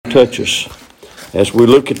touch us as we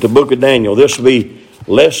look at the book of Daniel. This will be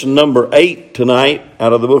lesson number 8 tonight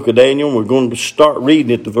out of the book of Daniel. We're going to start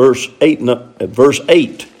reading at the verse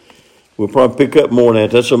 8. We'll probably pick up more than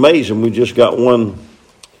that. That's amazing. We just got one,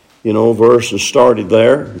 verse and started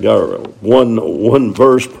there. Got one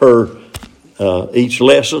verse per each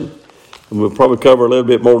lesson. And we'll probably cover a little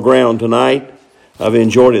bit more ground tonight. I've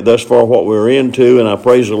enjoyed it thus far, what we're into, and I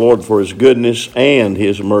praise the Lord for His goodness and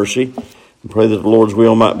His mercy. And pray that the Lord's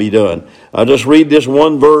will might be done. I'll just read this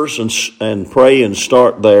one verse and pray and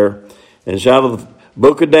start there. And it's out of the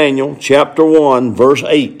book of Daniel, chapter 1, verse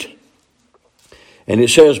 8. And it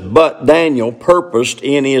says, "But Daniel purposed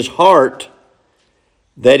in his heart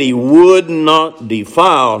that he would not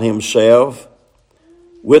defile himself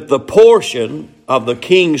with the portion of the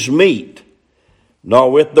king's meat,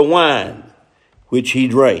 nor with the wine which he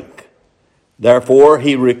drank. Therefore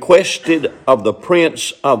he requested of the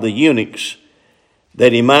prince of the eunuchs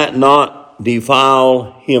that he might not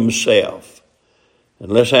defile himself."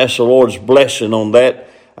 And let's ask the Lord's blessing on that.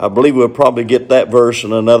 I believe we'll probably get that verse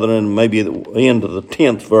and another, and maybe at the end of the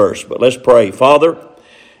 10th verse. But let's pray. Father,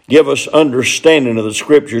 give us understanding of the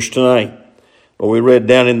scriptures tonight. Lord, we read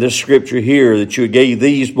down in this scripture here that you gave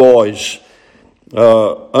these boys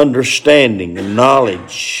understanding and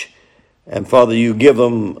knowledge. And Father, you give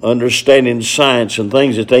them understanding science and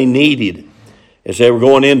things that they needed as they were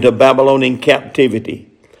going into Babylonian captivity.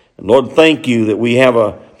 And Lord, thank you that we have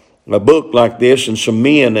a book like this and some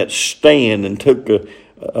men that stand and took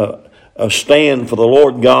a stand for the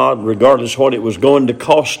Lord God, regardless of what it was going to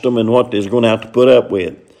cost them and what they're going to have to put up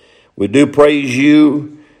with. We do praise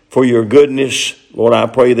you for your goodness. Lord, I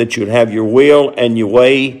pray that you'd have your will and your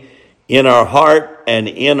way in our heart and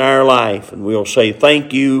in our life. And we'll say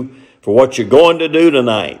thank you for what you're going to do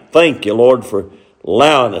tonight. Thank you, Lord, for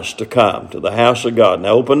allowing us to come to the house of God.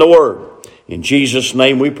 Now open the word. In Jesus'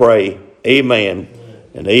 name we pray. Amen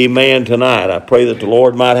and amen tonight. I pray that the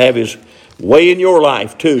Lord might have his way in your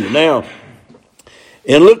life too. Now,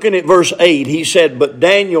 in looking at verse 8, he said, "But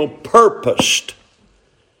Daniel purposed."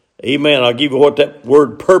 Amen. I'll give you what that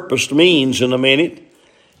word purposed means in a minute.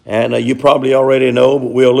 And you probably already know,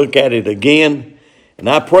 but we'll look at it again. And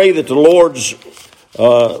I pray that the Lord's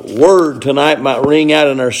word tonight might ring out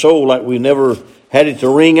in our soul like we never had it to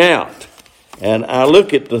ring out. And I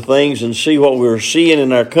look at the things and see what we're seeing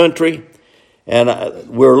in our country. And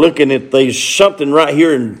we're looking at there's something right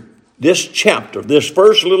here in this chapter, this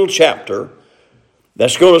first little chapter,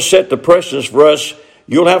 that's going to set the precedence for us.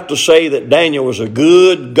 You'll have to say that Daniel was a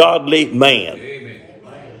good, godly man. Amen.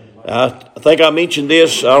 I think I mentioned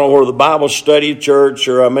this, I don't know, where the Bible study church,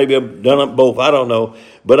 or maybe I've done it both, I don't know.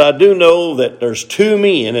 But I do know that there's two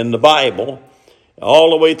men in the Bible,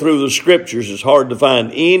 all the way through the scriptures. It's hard to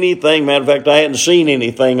find anything. Matter of fact, I hadn't seen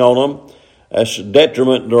anything on them that's a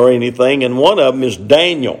detriment or anything. And one of them is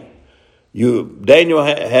Daniel. Daniel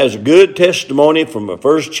has good testimony from the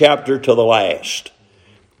first chapter to the last.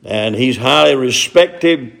 And he's highly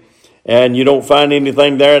respected. And you don't find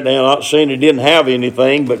anything there. Now, I'm not saying he didn't have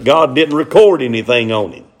anything, but God didn't record anything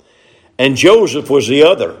on him. And Joseph was the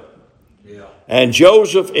other. Yeah. And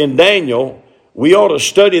Joseph and Daniel, we ought to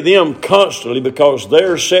study them constantly because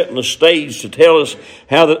they're setting the stage to tell us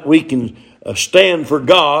how that we can stand for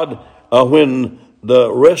God when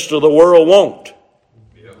the rest of the world won't.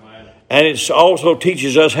 Yeah, and it also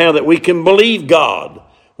teaches us how that we can believe God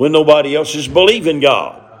when nobody else is believing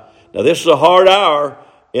God. Now, this is a hard hour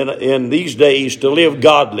in these days to live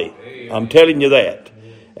godly. I'm telling you that.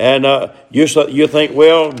 And you think,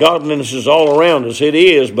 well, godliness is all around us. It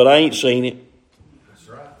is, but I ain't seen it. That's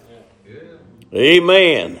right. Yeah.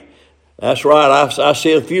 Amen. That's right. I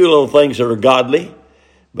see a few little things that are godly,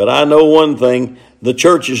 but I know one thing. The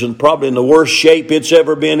church is probably in the worst shape it's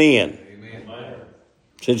ever been in. Amen.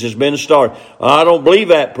 Since it's been started. I don't believe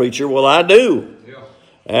that, preacher. Well, I do.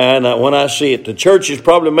 And when I see it, the church is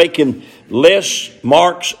probably making less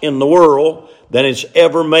marks in the world than it's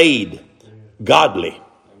ever made godly.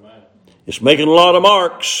 It's making a lot of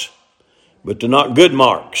marks, but they're not good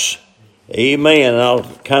marks. Amen. And I'll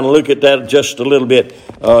kind of look at that just a little bit.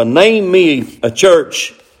 Name me a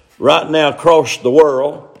church right now across the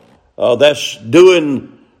world that's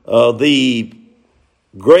doing the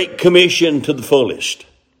Great Commission to the fullest.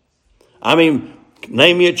 I mean,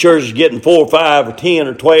 name me a church that's getting 4 or 5 or 10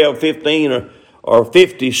 or 12, 15 or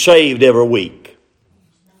 50 saved every week.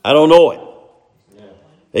 I don't know it.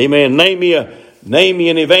 Yeah. Amen. Name me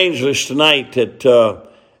an evangelist tonight that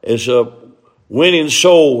is winning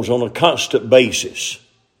souls on a constant basis.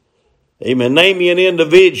 Amen. Name me an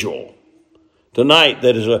individual tonight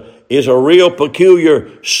that is a real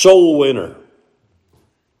peculiar soul winner.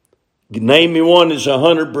 Name me one that's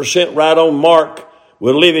 100% right on mark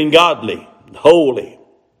with living godly, holy.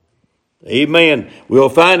 Amen. We'll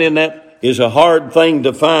find in that is a hard thing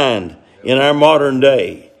to find in our modern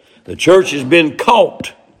day. The church has been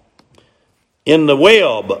caught in the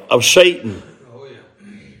web of Satan.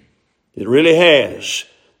 It really has.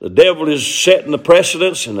 The devil is setting the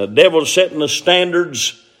precedents and the devil is setting the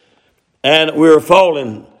standards, and we're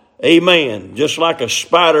falling. Amen. Just like a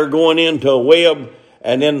spider going into a web,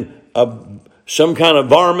 and then some kind of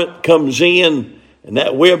varmint comes in, and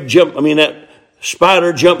that that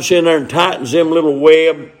spider jumps in there and tightens them little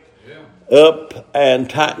web up and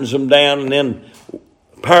tightens them down, and then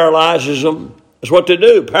paralyzes them. That's what they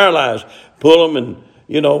do, paralyze. Pull them,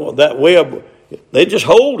 and, that web, they just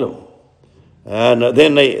hold them. And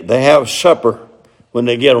then they have supper when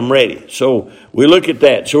they get them ready. So we look at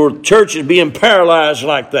that. So the church is being paralyzed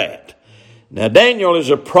like that. Now, Daniel is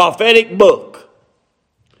a prophetic book.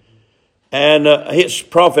 And it's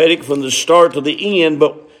prophetic from the start to the end,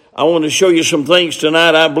 but I want to show you some things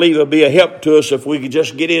tonight I believe will be a help to us if we could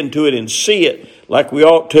just get into it and see it like we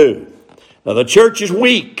ought to. Now, the church is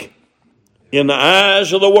weak in the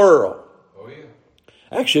eyes of the world.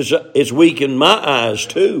 Actually, it's weak in my eyes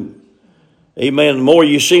too. Amen. The more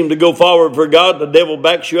you seem to go forward for God, the devil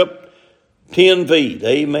backs you up 10 feet.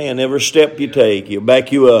 Amen. Every step you take, he'll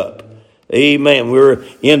back you up. Amen. We're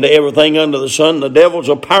into everything under the sun. The devil's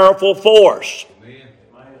a powerful force.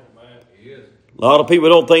 A lot of people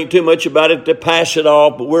don't think too much about it. They pass it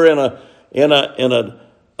off. But we're in a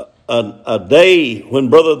day when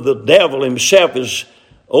the devil himself is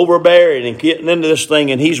overbearing and getting into this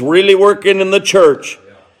thing, and he's really working in the church.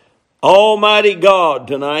 Almighty God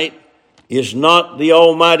tonight is not the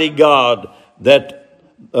Almighty God that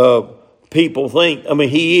people think. I mean,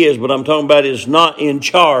 he is, but I'm talking about is not in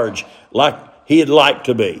charge like he'd like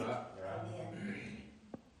to be.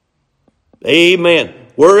 Amen.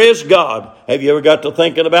 Where is God? Have you ever got to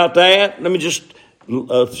thinking about that? Let me just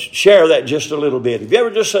share that just a little bit. Have you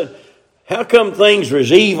ever just said, how come things are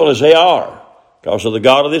as evil as they are? Because of the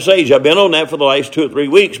God of this age. I've been on that for the last 2 or 3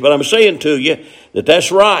 weeks, but I'm saying to you that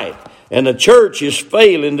that's right. And the church is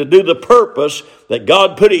failing to do the purpose that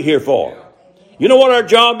God put it here for. You know what our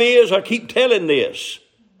job is? I keep telling this.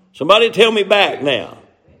 Somebody tell me back now.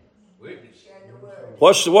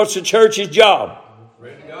 What's the church's job?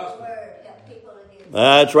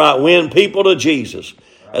 That's right. Win people to Jesus.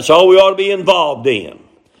 That's all we ought to be involved in.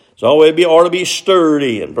 That's all we ought to be stirred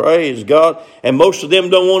in. Praise God. And most of them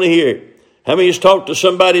don't want to hear it. How many has talked to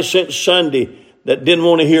somebody since Sunday that didn't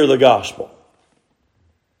want to hear the gospel?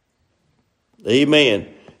 Amen.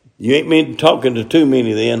 You ain't been talking to too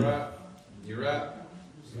many then. You're right.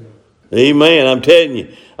 Amen. I'm telling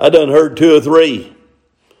you, I done heard 2 or 3.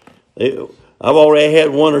 I've already had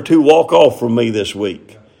 1 or 2 walk off from me this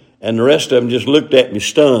week. And the rest of them just looked at me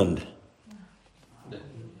stunned.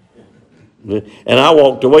 And I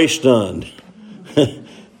walked away stunned.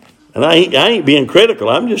 And I ain't being critical.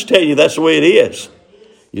 I'm just telling you that's the way it is.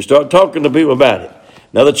 You start talking to people about it.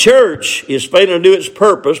 Now the church is failing to do its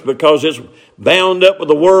purpose because it's bound up with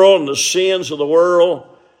the world and the sins of the world.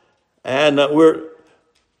 And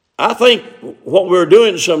I think what we're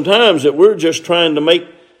doing sometimes that we're just trying to make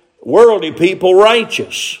worldly people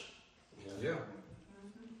righteous. Yeah.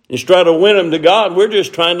 Instead of win them to God, we're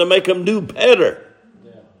just trying to make them do better.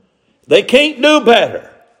 Yeah. They can't do better.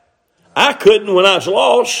 I couldn't when I was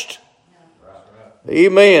lost.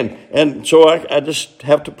 Amen. And so I just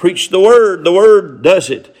have to preach the Word. The Word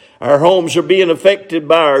does it. Our homes are being affected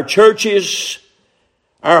by our churches.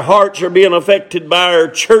 Our hearts are being affected by our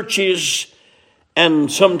churches.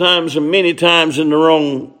 And sometimes and many times in the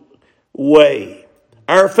wrong way.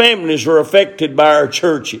 Our families are affected by our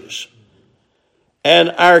churches.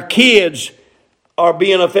 And our kids are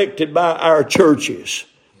being affected by our churches.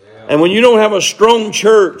 Yeah. And when you don't have a strong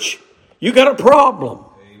church, you got a problem.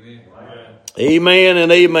 Amen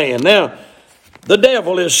and amen. Now, the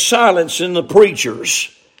devil is silencing the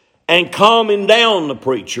preachers and calming down the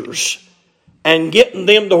preachers and getting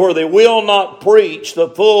them to where they will not preach the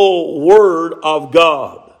full Word of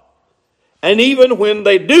God. And even when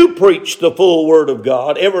they do preach the full Word of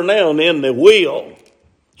God, every now and then they will.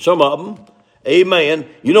 Some of them. Amen.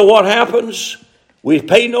 You know what happens? We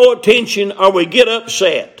pay no attention or we get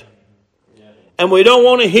upset. And we don't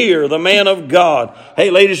want to hear the man of God. Hey,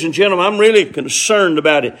 ladies and gentlemen, I'm really concerned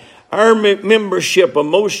about it. Our membership of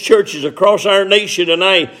most churches across our nation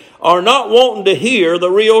tonight are not wanting to hear the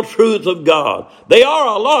real truth of God. They are,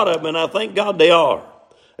 a lot of them, and I thank God they are.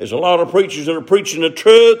 There's a lot of preachers that are preaching the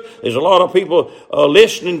truth. There's a lot of people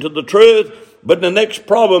listening to the truth. But the next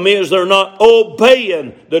problem is they're not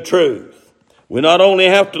obeying the truth. We not only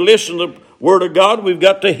have to listen to the Word of God, we've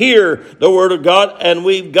got to hear the Word of God, and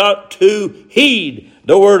we've got to heed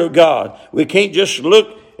the Word of God. We can't just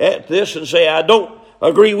look at this and say, I don't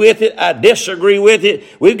agree with it, I disagree with it.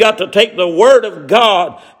 We've got to take the Word of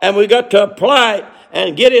God and we've got to apply it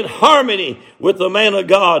and get in harmony with the man of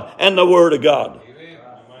God and the Word of God. Amen.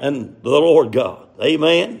 And the Lord God.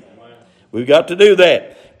 Amen. Amen. We've got to do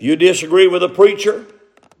that. If you disagree with a preacher,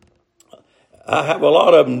 I have a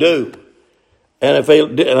lot of them do. And if they,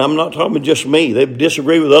 and I'm not talking about just me, they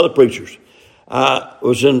disagree with other preachers. I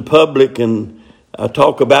was in public and I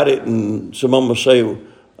talk about it, and someone will say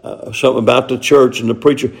something about the church and the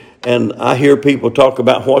preacher, and I hear people talk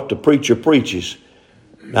about what the preacher preaches.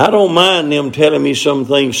 Now, I don't mind them telling me some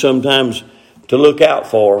things sometimes to look out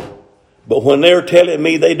for, but when they're telling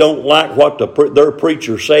me they don't like what their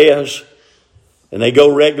preacher says, and they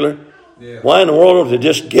go regular, why in the world don't they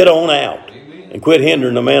just get on out and quit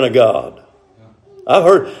hindering the man of God? I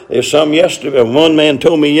heard there's some yesterday. One man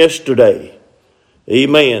told me yesterday,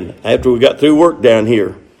 amen, after we got through work down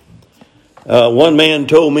here, one man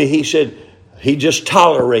told me, he said he just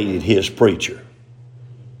tolerated his preacher.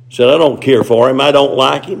 Said, I don't care for him. I don't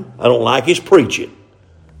like him. I don't like his preaching.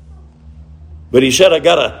 But he said, I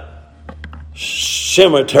got a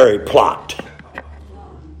cemetery plot.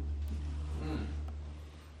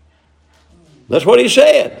 That's what he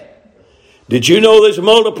said. Did you know there's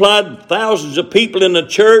multiplied thousands of people in the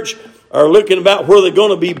church are looking about where they're going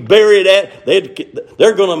to be buried at?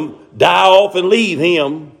 They're going to die off and leave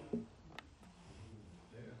him.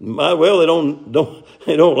 Well, they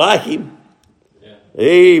don't like him. Yeah.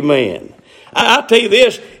 Amen. I'll tell you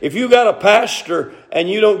this, if you got a pastor and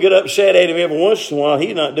you don't get upset at him every once in a while,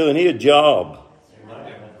 he's not doing his job.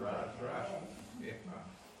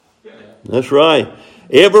 That's right.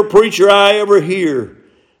 Every preacher I ever hear,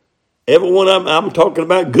 everyone I'm talking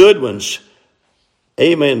about good ones.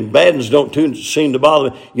 Amen. Bad ones don't seem to bother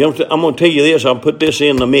me. You know, I'm going to tell you this. I'll put this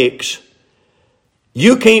in the mix.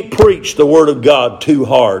 You can't preach the Word of God too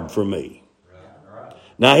hard for me.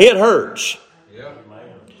 Now, it hurts.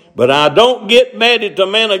 But I don't get mad at the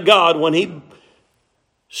man of God when he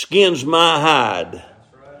skins my hide,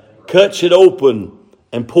 cuts it open,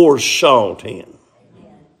 and pours salt in.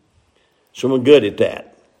 So I'm good at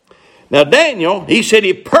that. Now, Daniel, he said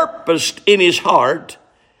he purposed in his heart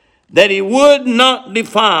that he would not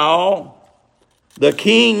defile the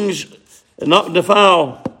king's, not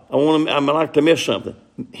defile, I like to miss something,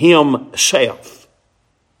 himself.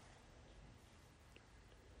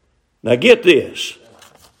 Now, get this.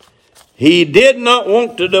 He did not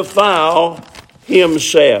want to defile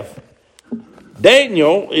himself.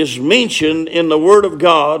 Daniel is mentioned in the Word of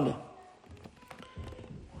God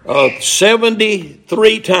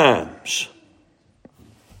 73 times.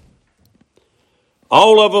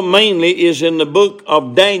 All of them mainly is in the book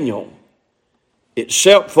of Daniel,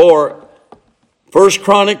 except for 1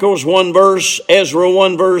 Chronicles 1 verse, Ezra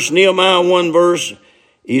 1 verse, Nehemiah 1 verse,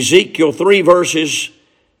 Ezekiel 3 verses,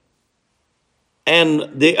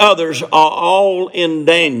 and the others are all in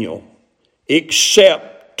Daniel,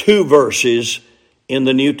 except 2 verses in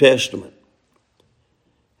the New Testament.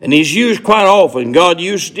 And he's used quite often. God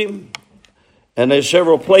used him. And there's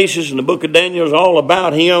several places in the book of Daniel is all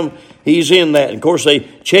about him. He's in that. And of course, they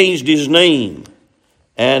changed his name.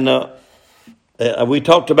 And we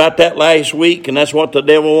talked about that last week, and that's what the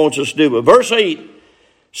devil wants us to do. But verse 8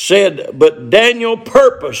 said, but Daniel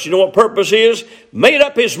purposed. You know what purpose is? Made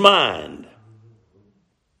up his mind.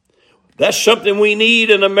 That's something we need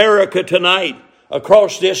in America tonight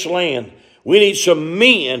across this land. We need some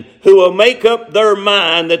men who will make up their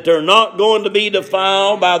mind that they're not going to be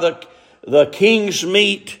defiled by the king's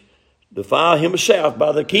meat, defile himself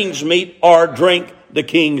by the king's meat, or drink the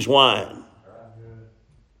king's wine.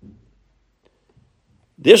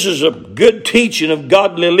 This is a good teaching of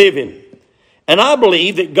godly living. And I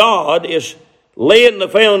believe that God is laying the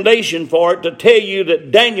foundation for it to tell you that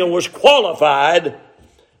Daniel was qualified.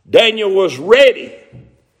 Daniel was ready.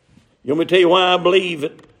 You want me to tell you why I believe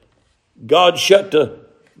it? God shut the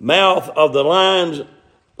mouth of the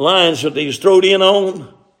lions that he's thrown in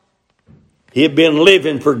on. He had been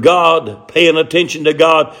living for God, paying attention to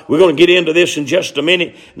God. We're going to get into this in just a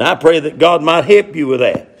minute, and I pray that God might help you with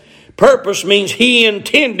that. Purpose means he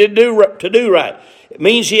intended to do right. It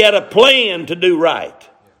means he had a plan to do right.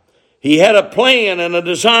 He had a plan and a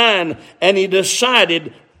design, and he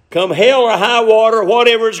decided, come hell or high water,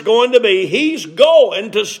 whatever it's going to be, he's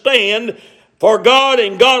going to stand for God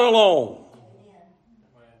and God alone.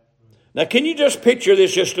 Now, can you just picture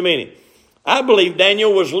this just a minute? I believe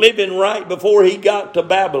Daniel was living right before he got to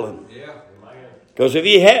Babylon. Because if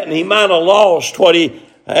he hadn't, he might have lost what he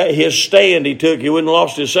his stand he took. He wouldn't have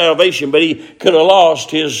lost his salvation, but he could have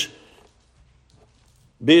lost his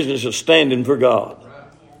business of standing for God.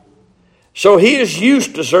 So he is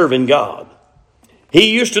used to serving God.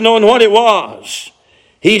 He used to knowing what it was.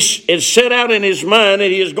 He had set out in his mind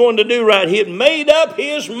that he is going to do right. He had made up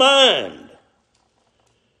his mind.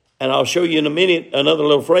 And I'll show you in a minute another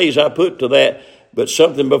little phrase I put to that. But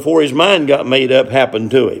something before his mind got made up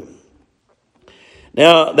happened to him.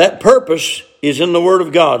 Now, that purpose is in the Word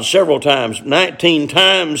of God several times. 19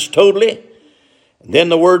 times totally. And then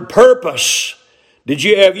the word purpose.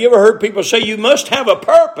 Have you ever heard people say you must have a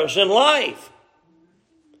purpose in life?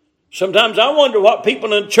 Sometimes I wonder what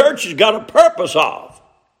people in the church has got a purpose of.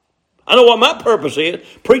 I know what my purpose is.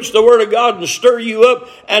 Preach the Word of God and stir you up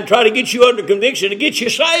and try to get you under conviction and get you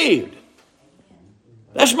saved.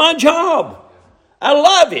 That's my job. I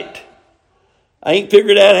love it. I ain't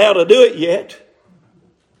figured out how to do it yet.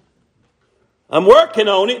 I'm working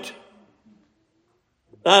on it.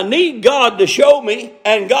 I need God to show me,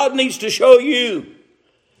 and God needs to show you.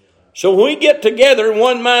 So when we get together in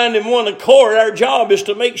one mind and one accord, our job is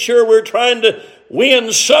to make sure we're trying to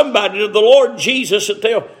win somebody to the Lord Jesus, that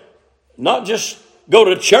they'll not just go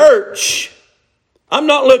to church. I'm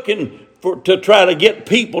not looking to try to get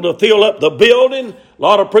people to fill up the building. A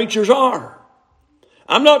lot of preachers are.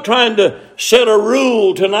 I'm not trying to set a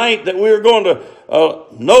rule tonight that we're going to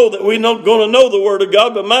know that we're not going to know the Word of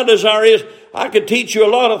God. But my desire is I could teach you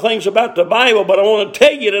a lot of things about the Bible. But I want to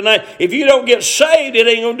tell you tonight, if you don't get saved, it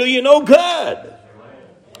ain't going to do you no good.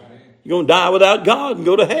 You're going to die without God and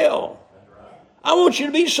go to hell. I want you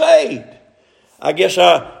to be saved. I guess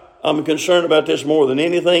I'm concerned about this more than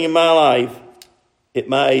anything in my life at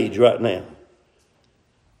my age right now.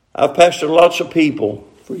 I've pastored lots of people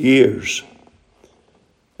for years.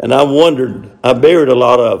 And I buried a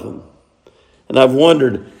lot of them. And I've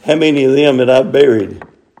wondered how many of them that I've buried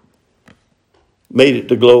made it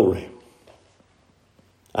to glory.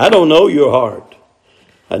 I don't know your heart.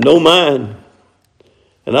 I know mine.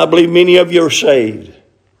 And I believe many of you are saved.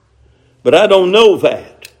 But I don't know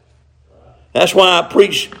that. That's why I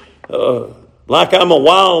preach like I'm a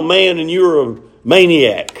wild man and you're a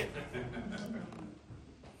maniac.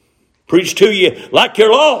 Preach to you like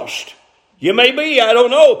you're lost. You may be, I don't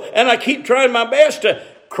know. And I keep trying my best to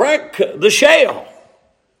crack the shell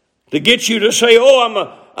to get you to say,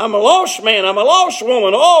 oh, I'm a lost man. I'm a lost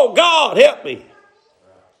woman. Oh, God, help me.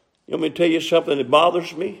 You want me to tell you something that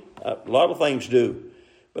bothers me? A lot of things do.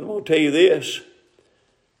 But I'm going to tell you this.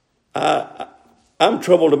 I'm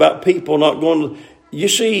troubled about people not going to... You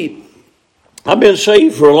see, I've been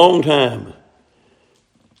saved for a long time.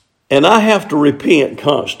 And I have to repent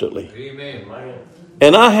constantly. Amen.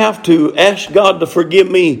 And I have to ask God to forgive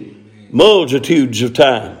me multitudes of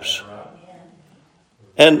times.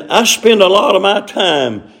 And I spend a lot of my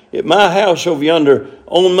time at my house over yonder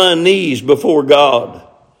on my knees before God.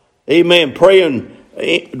 Amen. Praying,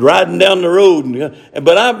 riding down the road.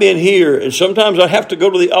 But I've been here, and sometimes I have to go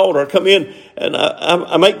to the altar. I come in and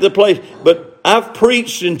I make the place. But I've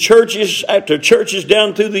preached in churches after churches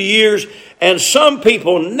down through the years, and some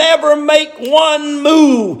people never make one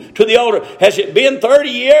move to the altar. Has it been 30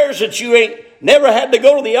 years that you ain't never had to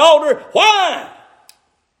go to the altar? Why?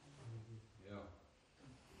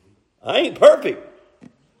 I ain't perfect.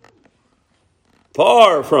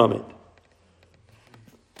 Far from it.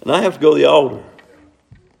 And I have to go to the altar.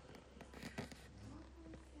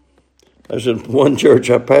 I was in one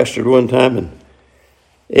church I pastored one time, and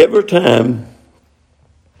every time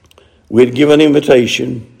we'd give an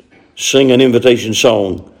invitation, sing an invitation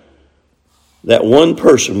song, that one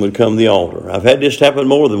person would come to the altar. I've had this happen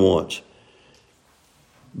more than once.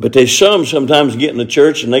 But there's sometimes get in the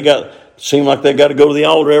church and seem like they got to go to the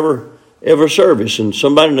altar every service. And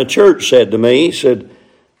somebody in the church said to me, he said,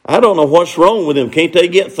 I don't know what's wrong with them. Can't they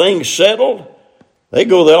get things settled? They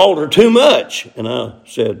go to the altar too much. And I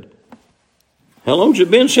said, how long's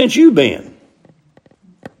it been since you've been?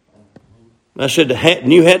 I said,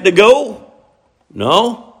 and you had to go?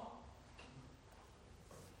 No.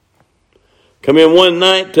 Come in one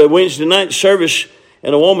night, Wednesday night service,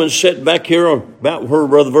 and a woman sat back here about where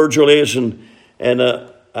Brother Virgil is, and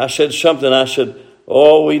I said something. I said,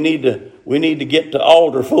 oh, we need to get the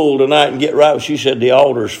altar full tonight and get right. She said, the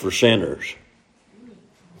altar's for sinners.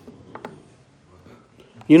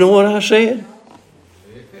 You know what I said?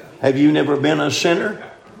 Have you never been a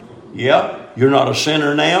sinner? Yep. You're not a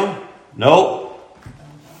sinner now? No.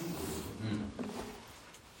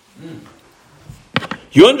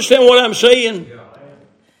 You understand what I'm saying?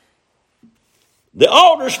 The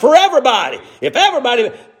altar's for everybody. If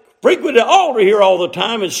everybody frequented the altar here all the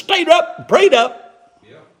time and stayed up and prayed up,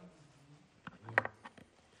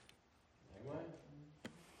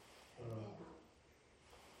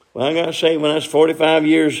 Well, I got to say, when I was 45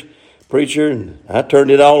 years preacher, and I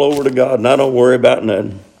turned it all over to God, and I don't worry about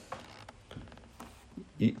nothing.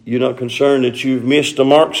 You're not concerned that you've missed a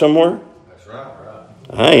mark somewhere? That's right.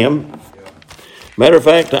 I am. Matter of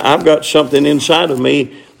fact, I've got something inside of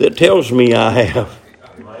me that tells me I have.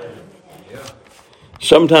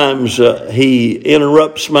 Sometimes he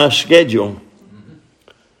interrupts my schedule.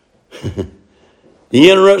 He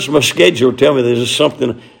interrupts my schedule, tell me there's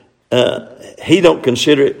something. He don't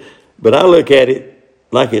consider it, but I look at it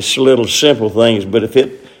like it's little simple things. But if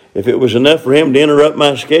it was enough for him to interrupt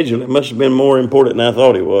my schedule, it must have been more important than I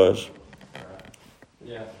thought it was.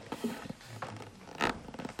 Yeah.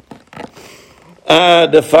 I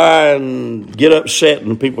defy and get upset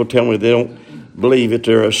when people tell me they don't believe that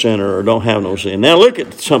they're a sinner or don't have no sin. Now look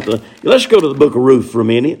at something. Let's go to the book of Ruth for a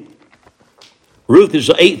minute. Ruth is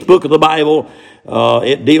the 8th book of the Bible.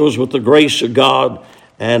 It deals with the grace of God,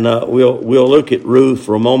 and we'll look at Ruth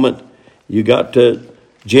for a moment. You got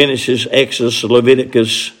Genesis, Exodus,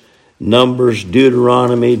 Leviticus, Numbers,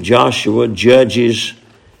 Deuteronomy, Joshua, Judges,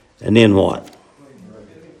 and then what?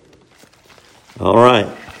 All right.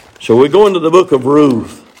 So we're going to the book of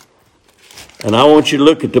Ruth. And I want you to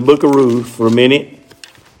look at the book of Ruth for a minute.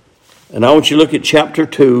 And I want you to look at chapter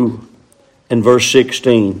 2 and verse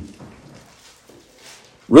 16.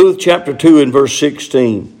 Ruth chapter 2 and verse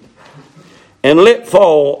 16. And let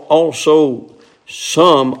fall also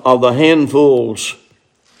some of the handfuls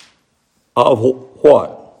of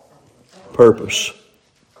what? Purpose.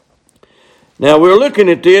 Now we're looking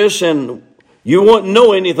at this, and you won't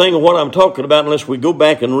know anything of what I'm talking about unless we go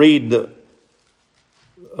back and read the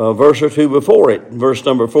verse or two before it, verse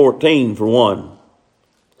number 14 for one.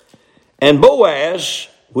 And Boaz,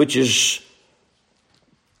 which is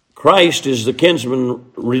Christ, is the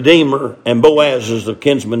kinsman redeemer, and Boaz is the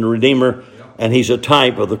kinsman redeemer, and he's a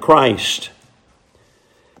type of the Christ.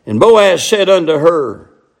 And Boaz said unto her,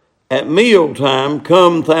 At mealtime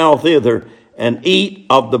come thou thither, and eat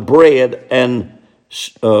of the bread, and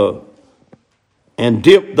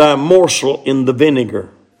dip thy morsel in the vinegar.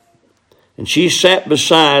 And she sat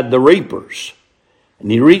beside the reapers,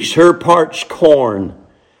 and he reached her parched corn,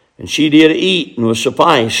 and she did eat, and was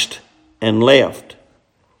sufficed, and left.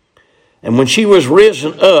 And when she was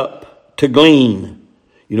risen up to glean,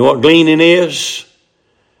 you know what gleaning is?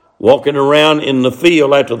 Walking around in the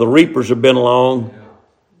field after the reapers have been along.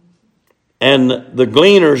 And the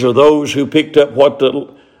gleaners are those who picked up what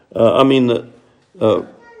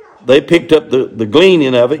they picked up the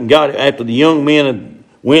gleaning of it and got it after the young men had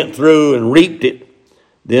went through and reaped it.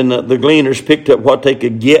 Then the gleaners picked up what they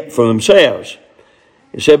could get for themselves.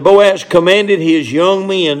 It said, Boaz commanded his young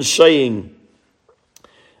men, saying,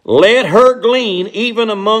 Let her glean even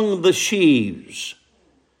among the sheaves.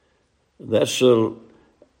 That's a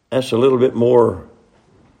little bit more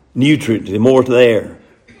nutrient, more there.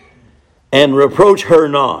 And reproach her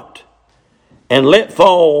not. And let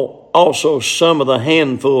fall also some of the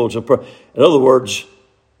handfuls of in other words,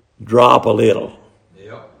 drop a little.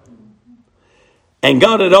 Yep. And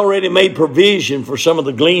God had already made provision for some of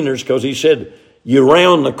the gleaners, because he said, you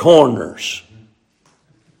round the corners.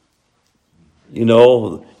 You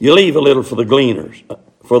know, you leave a little for the gleaners,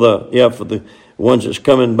 for the ones that's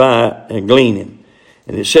coming by and gleaning.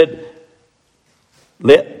 And it said,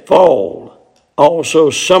 let fall also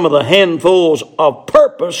some of the handfuls of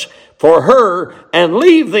purpose for her, and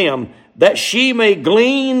leave them, that she may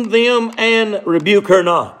glean them and rebuke her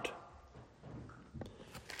not.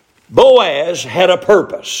 Boaz had a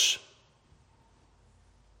purpose.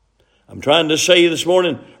 I'm trying to say this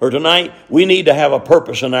morning or tonight, we need to have a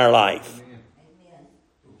purpose in our life.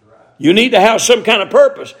 You need to have some kind of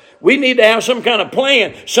purpose. We need to have some kind of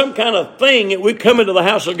plan, some kind of thing that we come into the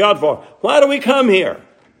house of God for. Why do we come here?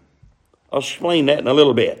 I'll explain that in a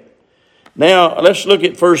little bit. Now, let's look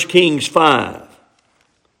at 1 Kings 5.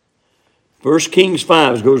 1 Kings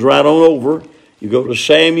 5 goes right on over. You go to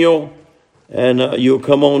Samuel, and you'll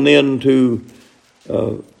come on then to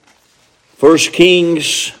 1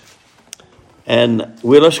 Kings, and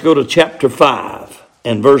let's go to chapter 5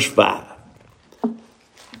 and verse 5.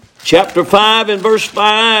 Chapter 5 and verse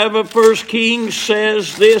 5 of 1 Kings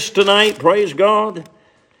says this tonight, praise God.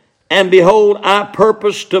 And behold, I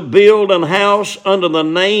purpose to build an house under the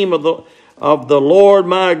name of the Lord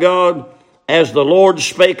my God, as the Lord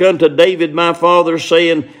spake unto David my father,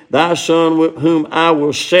 saying, Thy son whom I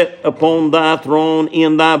will set upon thy throne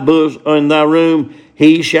in thy room,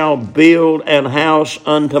 he shall build an house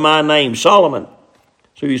unto my name. Solomon.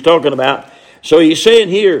 So he's talking about. So he's saying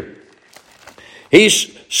here,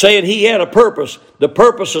 he's saying he had a purpose. The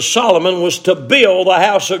purpose of Solomon was to build the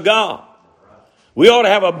house of God. We ought to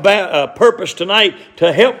have a purpose tonight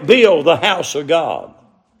to help build the house of God,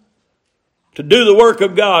 to do the work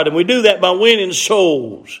of God. And we do that by winning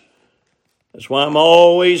souls. That's why I'm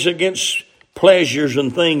always against pleasures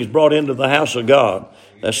and things brought into the house of God.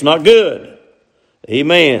 That's not good.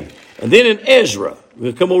 Amen. And then in Ezra,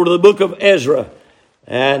 we'll come over to the book of Ezra,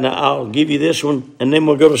 and I'll give you this one, and then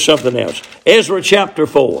we'll go to something else. Ezra chapter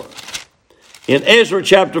 4. In Ezra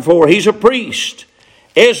chapter 4, he's a priest.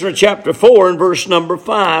 Ezra chapter 4 and verse number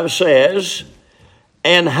 5 says,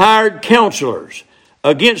 and hired counselors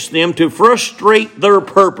against them to frustrate their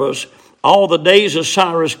purpose all the days of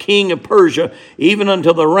Cyrus, king of Persia, even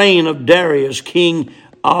until the reign of Darius, king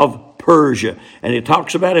of Persia. And it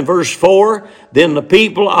talks about in verse 4, then the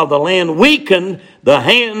people of the land weakened the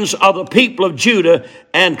hands of the people of Judah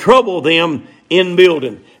and troubled them in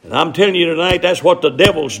building. And I'm telling you tonight, that's what the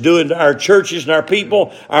devil's doing to our churches and our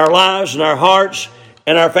people, our lives and our hearts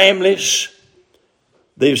and our families.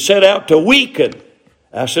 They've set out to weaken.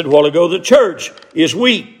 I said a while ago, the church is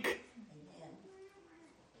weak.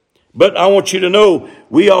 But I want you to know,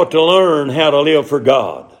 we ought to learn how to live for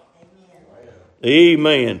God.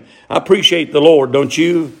 Amen. I appreciate the Lord, don't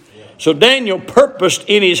you? So Daniel purposed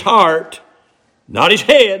in his heart, not his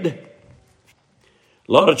head.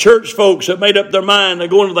 A lot of church folks have made up their mind to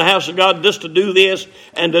go into the house of God just to do this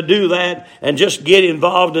and to do that and just get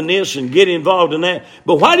involved in this and get involved in that.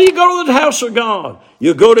 But why do you go to the house of God?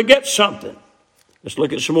 You go to get something. Let's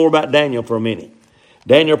look at some more about Daniel for a minute.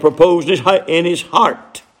 Daniel proposed in his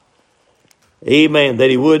heart, amen, that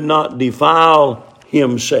he would not defile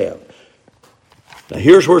himself. Now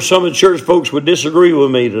here's where some of the church folks would disagree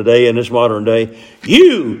with me today in this modern day.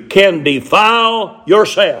 You can defile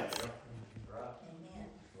yourself.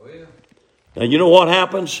 Now, you know what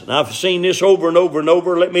happens? And I've seen this over and over and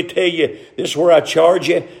over. Let me tell you, this is where I challenge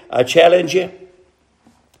you.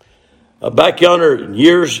 Back yonder,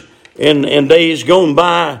 years and days gone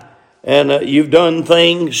by, and you've done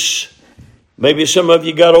things. Maybe some of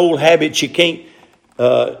you got old habits you can't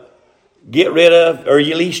get rid of, or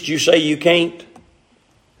at least you say you can't.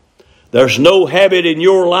 There's no habit in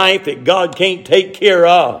your life that God can't take care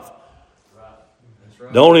of.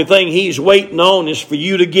 The only thing He's waiting on is for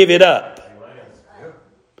you to give it up.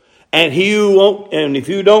 And if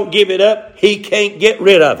you don't give it up, He can't get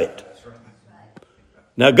rid of it.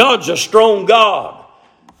 Now, God's a strong God.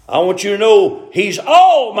 I want you to know He's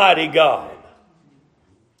Almighty God.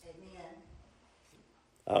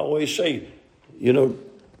 I always say,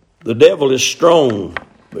 the devil is strong,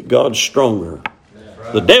 but God's stronger.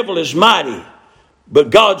 The devil is mighty,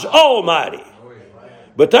 but God's almighty.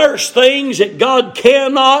 But there's things that God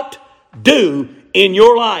cannot do in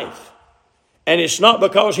your life. And it's not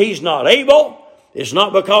because He's not able. It's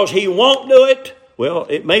not because He won't do it. Well,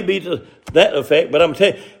 it may be to that effect, but I'm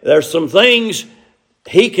telling you, there's some things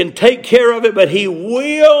He can take care of it, but He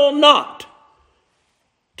will not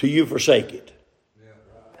till you forsake it.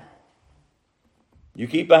 You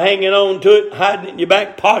keep hanging on to it, hiding it in your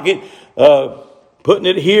back pocket, putting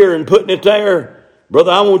it here and putting it there.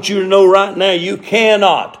 Brother, I want you to know right now, you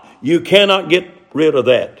cannot get rid of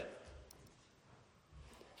that.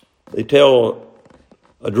 They tell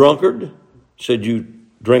a drunkard, said you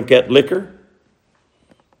drink that liquor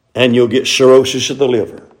and you'll get cirrhosis of the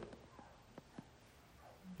liver.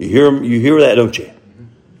 You hear that, don't you?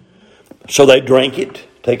 So they drank it,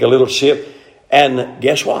 take a little sip, and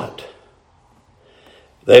guess what?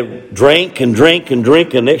 They drink and drink and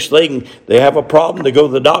drink, and next thing they have a problem. They go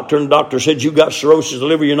to the doctor, and the doctor said, you got cirrhosis of the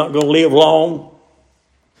liver, you're not going to live long.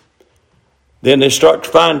 Then they start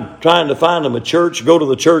trying to find them a church, go to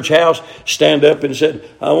the church house, stand up and said,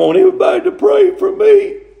 I want everybody to pray for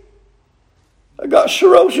me. I got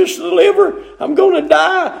cirrhosis of the liver. I'm going to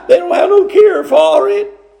die. They don't have no cure for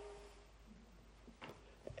it.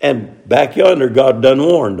 And back yonder, God done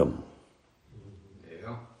warned them.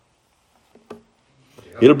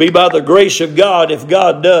 It'll be by the grace of God if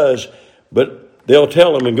God does. But they'll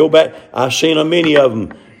tell them and go back. I've seen many of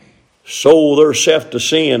them sold themselves to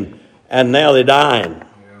sin, and now they're dying.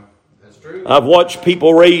 Yeah, that's true. I've watched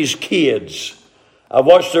people raise kids. I've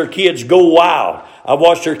watched their kids go wild. I've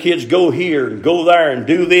watched their kids go here and go there and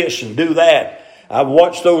do this and do that. I've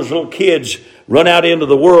watched those little kids run out into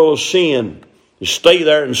the world of sin and stay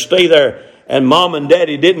there and stay there. And mom and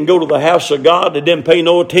daddy didn't go to the house of God. They didn't pay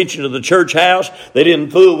no attention to the church house. They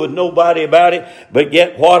didn't fool with nobody about it. But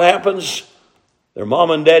yet what happens? Their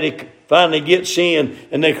mom and daddy finally gets in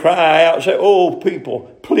and they cry out and say, oh,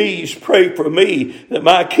 people, please pray for me that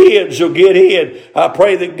my kids will get in. I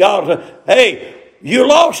pray that God... Hey, you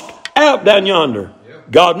lost out down yonder.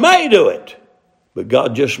 Yep. God may do it, but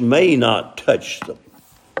God just may not touch them.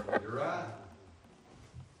 You're right.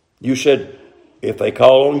 You said, if they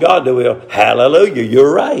call on God, they will. Hallelujah,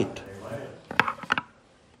 you're right.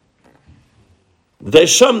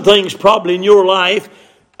 There's some things probably in your life,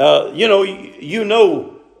 you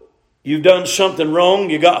know you've done something wrong.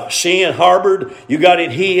 You got sin harbored. You got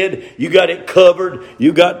it hid. You got it covered.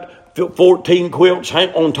 You got 14 quilts hang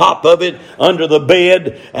on top of it under the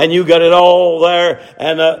bed, and you got it all there,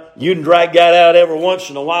 and you can drag that out every once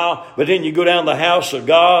in a while, but then you go down to the house of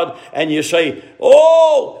God and you say,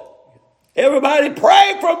 oh, everybody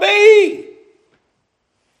pray for me.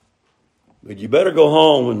 But you better go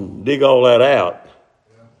home and dig all that out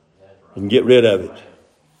and get rid of it.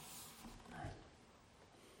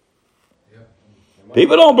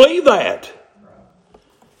 People don't believe that.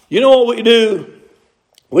 You know what we do?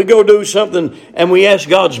 We go do something and we ask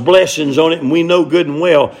God's blessings on it, and we know good and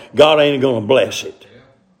well God ain't going to bless it.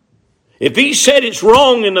 If He said it's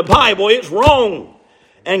wrong in the Bible, it's wrong.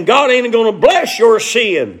 And God ain't going to bless your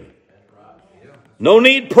sin. No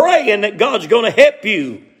need praying that God's going to help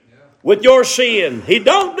you with your sin. He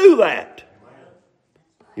don't do that.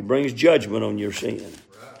 He brings judgment on your sin.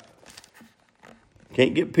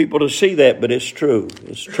 Can't get people to see that, but it's true.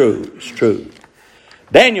 It's true. It's true.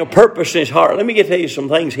 Daniel purposed in his heart. Let me tell you some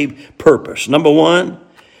things he purposed. Number one,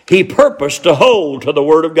 he purposed to hold to the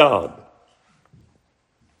Word of God.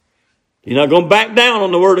 He's not going to back down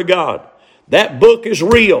on the Word of God. That book is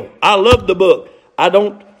real. I love the book. I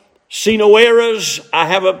don't see no errors. I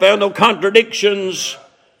haven't found no contradictions.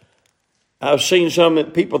 I've seen some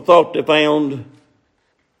that people thought they found,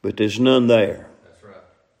 but there's none there. That's right.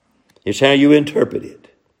 It's how you interpret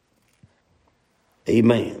it.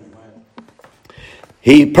 Amen.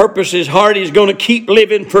 He purposed his heart he's going to keep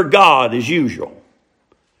living for God as usual.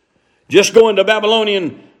 Just going to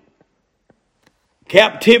Babylonian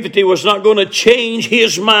captivity was not going to change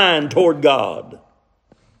his mind toward God.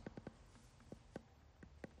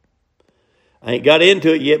 I ain't got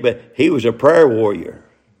into it yet, but he was a prayer warrior.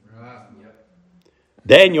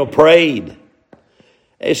 Daniel prayed.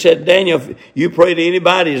 They said, Daniel, if you pray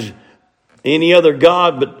to any other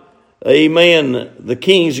God, but amen, the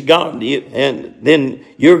king's God, and then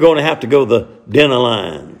you're going to have to go to the den of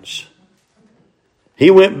lions. He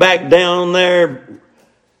went back down there,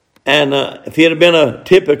 and if he had been a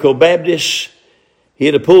typical Baptist,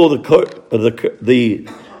 he'd have pulled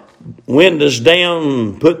the windows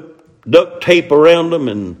down, put duct tape around them,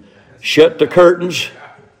 and shut the curtains.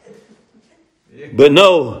 But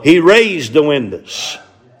no, he raised the windows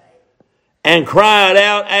and cried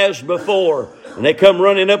out as before. And they come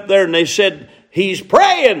running up there and they said, he's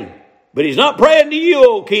praying, but he's not praying to you,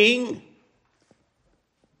 O king.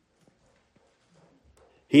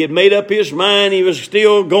 He had made up his mind. He was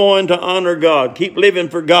still going to honor God, keep living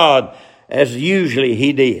for God as usually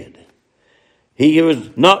he did. He was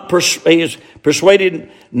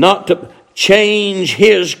persuaded not to change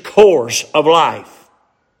his course of life.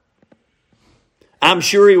 I'm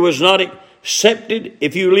sure he was not accepted.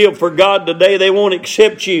 If you live for God today, they won't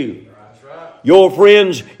accept you. That's right. Your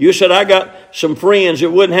friends, you said, I got some friends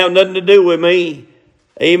that wouldn't have nothing to do with me.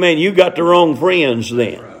 Amen. You got the wrong friends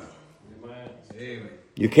then. Amen.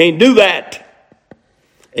 You can't do that.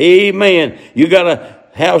 Amen. You got to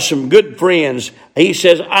have some good friends. He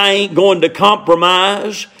says, I ain't going to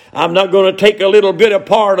compromise. I'm not going to take a little bit of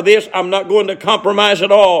part of this. I'm not going to compromise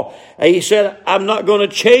at all. He said, I'm not going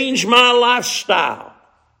to change my lifestyle.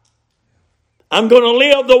 I'm going to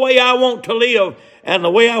live the way I want to live. And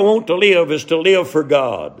the way I want to live is to live for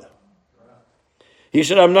God. He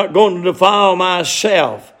said, I'm not going to defile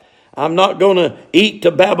myself. I'm not going to eat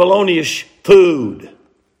the Babylonian food.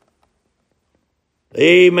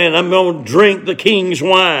 Amen. I'm going to drink the king's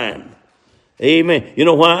wine. Amen. You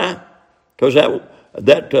know why? Because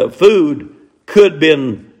that food could have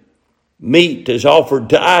been meat as offered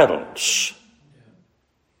to idols.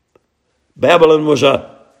 Babylon was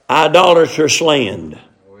a idolatrous land.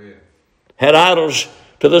 Had idols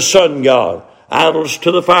to the sun god, idols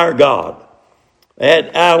to the fire god,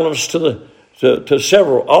 had idols to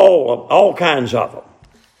several, all kinds of them.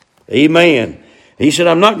 Amen. He said,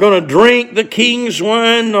 I'm not going to drink the king's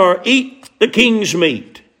wine nor eat the king's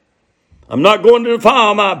meat. I'm not going to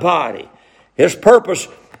defile my body. His purpose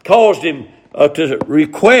caused him to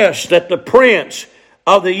request that the prince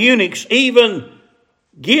of the eunuchs even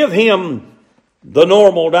give him the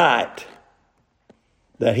normal diet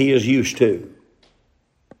that he is used to.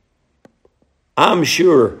 I'm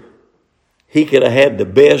sure he could have had the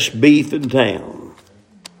best beef in town.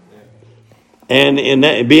 And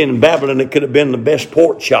being in Babylon, it could have been the best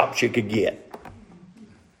pork chops you could get.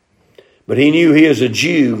 But he knew he was a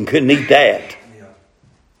Jew and couldn't eat that.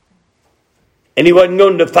 And he wasn't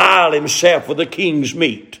going to defile himself with the king's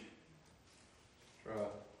meat.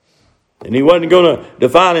 And he wasn't going to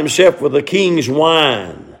defile himself with the king's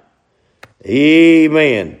wine.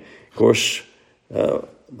 Amen. Of course, I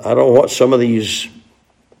don't know what some of these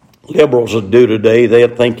liberals will do today. They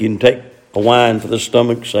think you can take a wine for the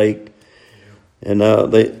stomach's sake. And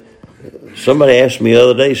somebody asked me the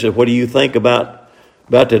other day, said, what do you think about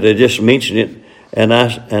that? They just mentioned it. And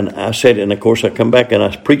I said it, and of course I come back and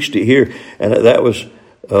I preached it here. And that was,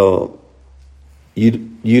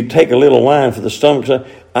 you take a little wine for the stomach's sake.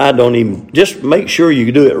 I don't even, just make sure you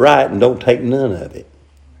do it right and don't take none of it.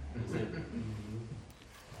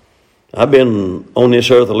 I've been on this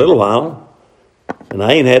earth a little while, and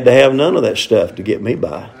I ain't had to have none of that stuff to get me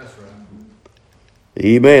by. That's right.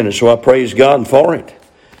 Amen. And so I praise God for it.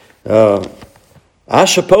 I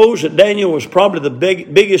suppose that Daniel was probably the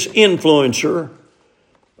biggest influencer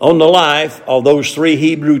on the life of those 3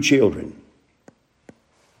 Hebrew children.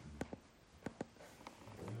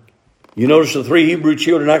 You notice the 3 Hebrew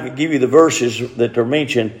children, I could give you the verses that they're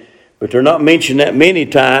mentioned, but they're not mentioned that many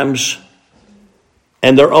times,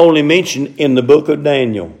 and they're only mentioned in the book of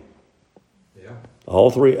Daniel. Yeah.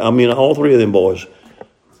 All three of them boys.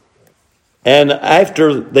 And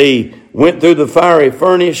after they went through the fiery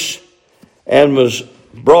furnace and was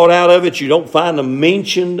brought out of it, you don't find them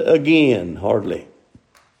mentioned again, hardly.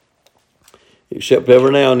 Except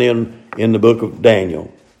every now and then in the book of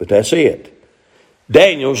Daniel. But that's it.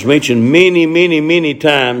 Daniel's mentioned many, many, many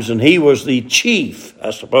times, and he was the chief,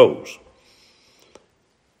 I suppose.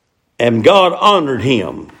 And God honored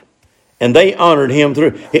him, and they honored him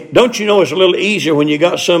through. Don't you know it's a little easier when you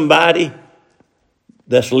got somebody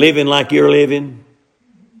that's living like you're living?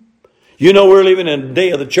 You know, we're living in a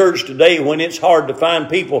day of the church today when it's hard to find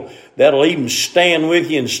people that'll even stand with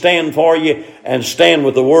you and stand for you and stand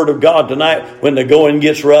with the Word of God tonight when the going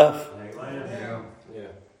gets rough.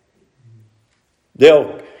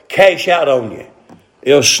 They'll cash out on you.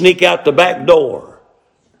 They'll sneak out the back door.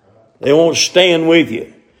 They won't stand with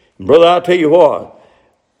you. And brother, I'll tell you what.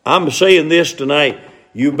 I'm saying this tonight.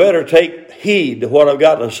 You better take heed to what I've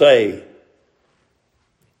got to say.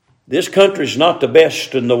 This country's not the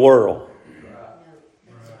best in the world.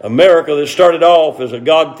 America that started off as a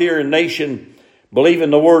God-fearing nation,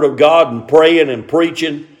 believing the Word of God and praying and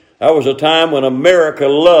preaching. That was a time when America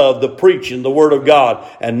loved the preaching, the Word of God.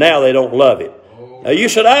 And now they don't love it. Now you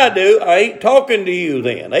said, I do. I ain't talking to you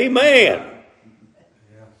then. Amen.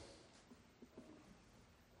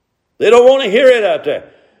 They don't want to hear it out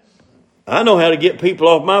there. I know how to get people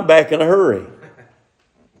off my back in a hurry.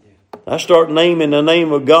 I start naming the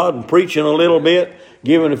name of God and preaching a little bit,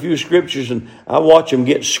 giving a few scriptures, and I watch them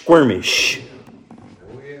get squirmish.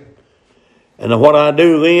 And what I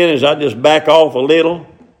do then is I just back off a little,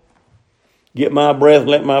 get my breath,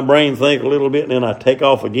 let my brain think a little bit, and then I take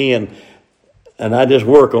off again. And I just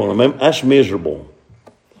work on them. That's miserable.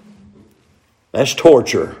 That's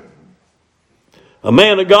torture. A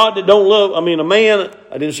man of God that don't love,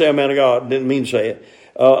 I didn't say a man of God, didn't mean to say it.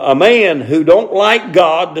 A man who don't like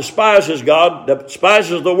God, despises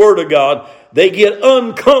the Word of God, they get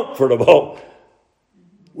uncomfortable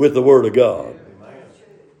with the Word of God.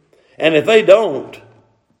 And if they don't,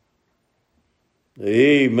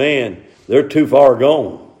 amen, they're too far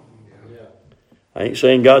gone. I ain't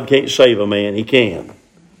saying God can't save a man. He can.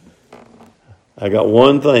 I got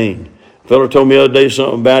one thing. A fellow told me the other day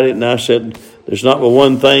something about it, and I said, there's not but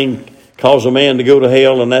one thing cause a man to go to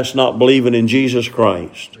hell, and that's not believing in Jesus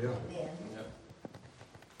Christ.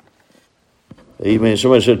 Amen.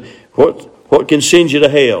 Somebody said, what can send you to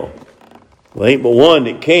hell? Well, ain't but one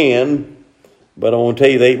that can, but I want to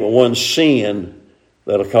tell you there ain't but one sin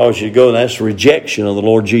that'll cause you to go, and that's rejection of the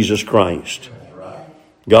Lord Jesus Christ.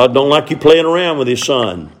 God don't like you playing around with His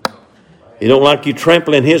Son. He don't like you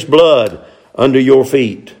trampling His blood under your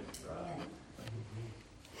feet.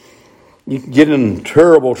 You can get in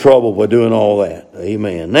terrible trouble by doing all that.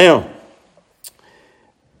 Amen. Now,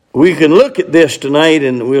 we can look at this tonight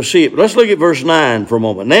and we'll see it. But let's look at verse 9 for a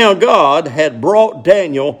moment. Now God had brought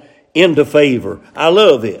Daniel into favor. I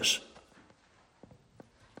love this.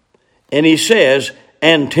 And he says,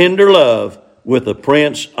 and tender love with the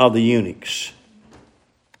prince of the eunuchs.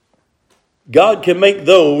 God can make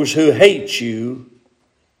those who hate you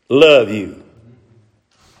love you.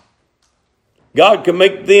 God can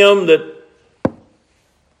make them that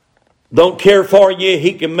don't care for you,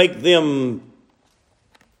 He can make them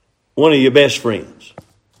one of your best friends.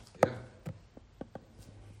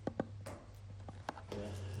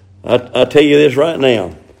 I tell you this right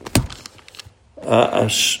now. I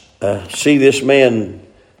see this man,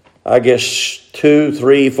 I guess 2,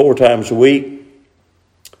 3, 4 times a week.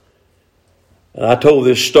 And I told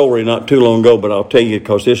this story not too long ago, but I'll tell you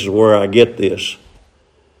because this is where I get this.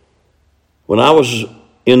 When I was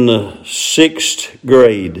in the 6th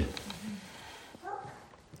grade,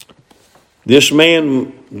 this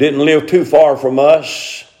man didn't live too far from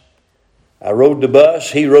us. I rode the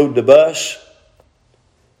bus. He rode the bus.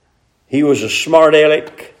 He was a smart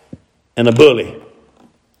aleck and a bully.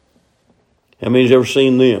 How many's ever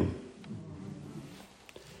seen them?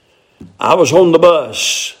 I was on the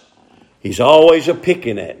bus. He's always a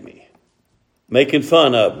picking at me, making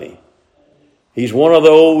fun of me. He's one of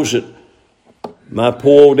those that my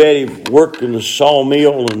poor old daddy worked in the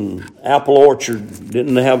sawmill and apple orchard.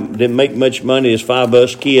 Didn't make much money. His 5 of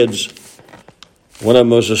us kids. One of them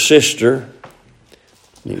was a sister,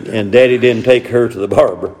 and Daddy didn't take her to the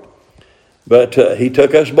barber, but he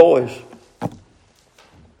took us boys.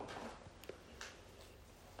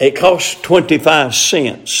 It cost 25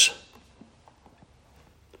 cents.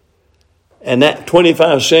 And that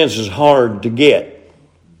 25 cents is hard to get.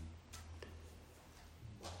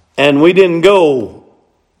 And we didn't go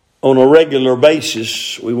on a regular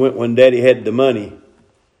basis. We went when Daddy had the money.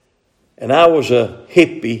 And I was a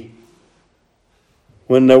hippie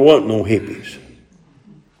when there wasn't no hippies.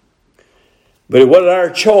 But it wasn't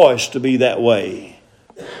our choice to be that way.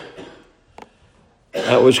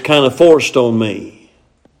 That was kind of forced on me.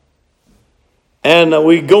 And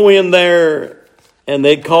we go in there, and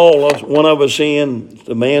they'd call us, one of us in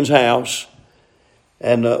the man's house.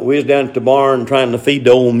 And we was down at the barn trying to feed the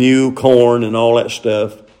old mule corn and all that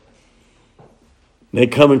stuff.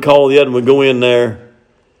 They'd come and call the other one. We'd go in there.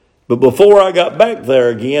 But before I got back there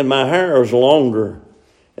again, my hair was longer.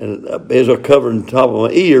 And it was covering the top of my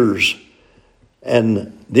ears.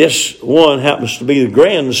 And this one happens to be the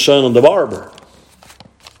grandson of the barber.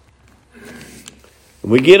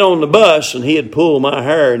 We get on the bus, and he'd pull my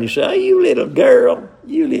hair, and he said, "Oh, you little girl,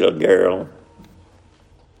 you little girl."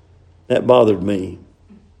 That bothered me.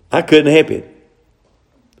 I couldn't help it.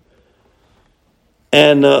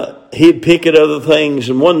 And he'd pick at other things.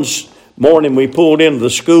 And one morning we pulled into the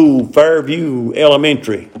school, Fairview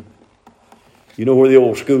Elementary. You know where the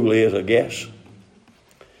old school is, I guess.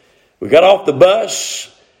 We got off the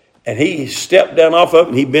bus, and he stepped down off of it,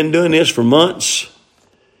 and he'd been doing this for months.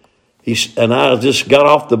 And I just got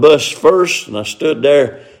off the bus first, and I stood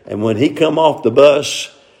there, and when he come off the bus,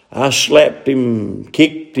 I slapped him,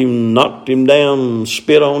 kicked him, knocked him down,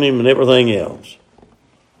 spit on him, and everything else.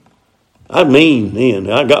 I mean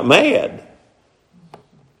then. I got mad.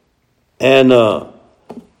 And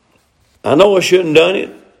I know I shouldn't have done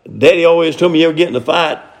it. Daddy always told me, you ever get in a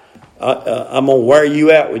fight, I'm going to wear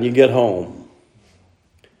you out when you get home.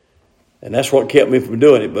 And that's what kept me from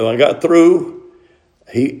doing it. But when I got through,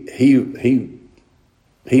 he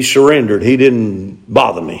surrendered. He didn't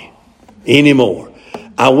bother me anymore.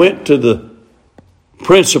 I went to the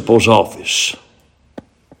principal's office,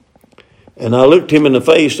 and I looked him in the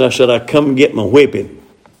face, and I said, "I come and get my whipping."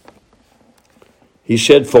 He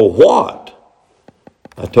said, "For what?"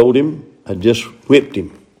 I told him I just whipped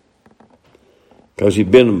him because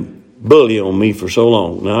he'd been a bully on me for so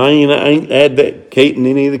long. Now, I ain't advocating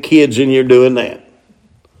any of the kids in here doing that.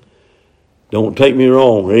 Don't take me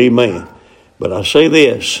wrong, amen. But I say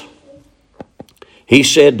this. He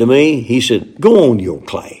said to me, he said, "Go on to your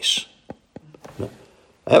class."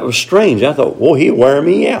 That was strange. I thought, well, he'll wear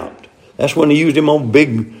me out. That's when he used him on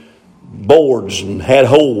big boards and had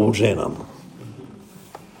holes in them.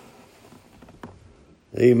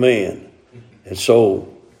 Amen. And so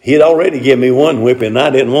he had already given me one whipping, and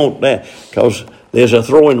I didn't want that because there's a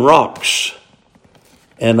throwing rocks.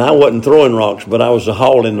 And I wasn't throwing rocks, but I was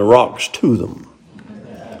hauling the rocks to them.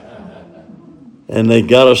 And they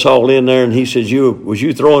got us all in there, and he said, was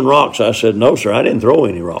you throwing rocks? I said, "No, sir, I didn't throw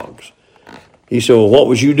any rocks." He said, "Well, what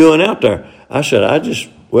was you doing out there?" I said, I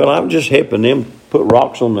was just helping them put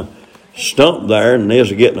rocks on the stump there, and they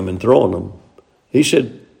was getting them and throwing them. He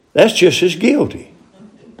said, "That's just as guilty.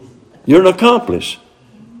 You're an accomplice."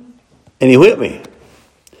 And he whipped me.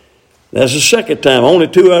 That's the second time. Only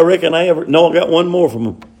 2 I reckon I ever... No, I got one more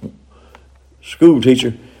from a school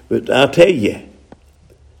teacher. But I'll tell you,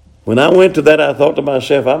 when I went to that, I thought to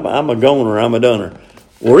myself, I'm a goner, I'm a dunner.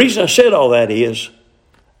 Well, the reason I said all that is,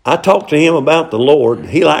 I talked to him about the Lord.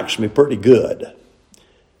 He likes me pretty good.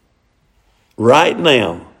 Right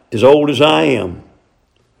now, as old as I am,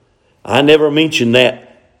 I never mentioned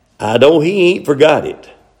that. I know he ain't forgot it.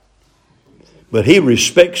 But he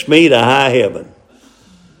respects me to high heaven.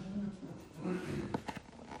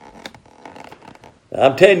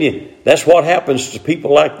 I'm telling you, that's what happens to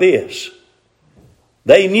people like this.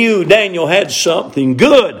 They knew Daniel had something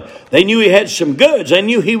good. They knew he had some goods. They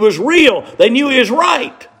knew he was real. They knew he was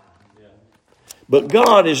right. But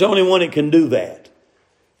God is the only one that can do that.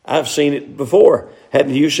 I've seen it before.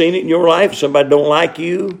 Haven't you seen it in your life? Somebody don't like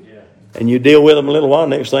you, and you deal with them a little while.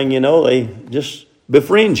 Next thing you know, they just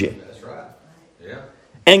befriend you. That's right. Yeah.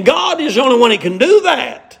 And God is the only one that can do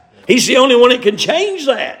that. He's the only one that can change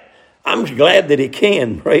that. I'm glad that He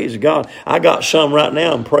can. Praise God. I got some right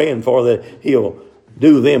now I'm praying for that He'll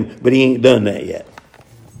do them, but He ain't done that yet.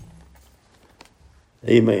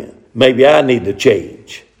 Amen. Maybe I need to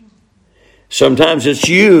change. Sometimes it's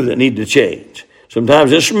you that need to change.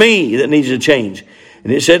 Sometimes it's me that needs to change.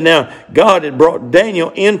 And it said now, God had brought Daniel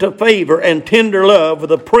into favor and tender love with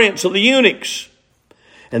the prince of the eunuchs.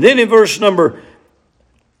 And then in verse number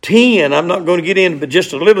 10, I'm not going to get in, but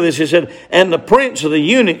just a little of this, it said, and the prince of the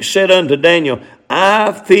eunuchs said unto Daniel,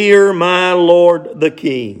 I fear my Lord the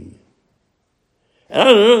king. And I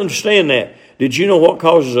don't understand that. Did you know what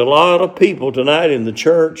causes a lot of people tonight in the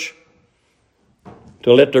church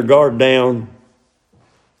to let their guard down?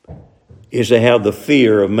 Is they have the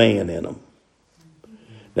fear of man in them.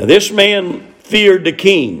 Now this man feared the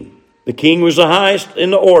king. The king was the highest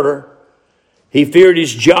in the order. He feared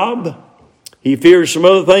his job. He feared some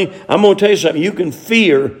other thing. I'm going to tell you something. You can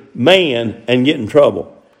fear man and get in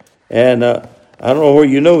trouble. And I don't know whether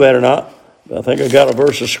you know that or not. But I think I got a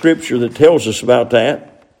verse of scripture that tells us about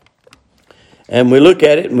that. And we look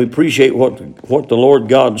at it and we appreciate what the Lord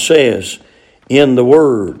God says in the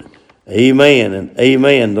Word. Amen and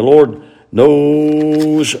amen. The Lord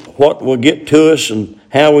knows what will get to us and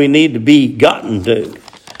how we need to be gotten to.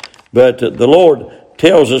 But the Lord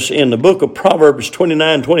tells us in the book of Proverbs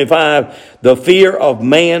 29:25, the fear of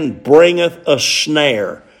man bringeth a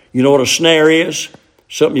snare. You know what a snare is?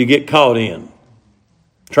 Something you get caught in.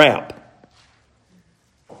 Trap.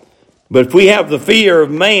 But if we have the fear of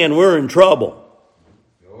man, we're in trouble.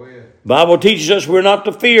 Oh, yeah. The Bible teaches us we're not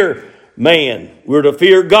to fear man. We're to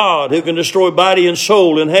fear God who can destroy body and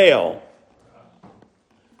soul in hell.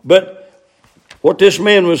 But what this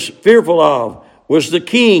man was fearful of was the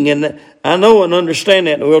king. And I know and understand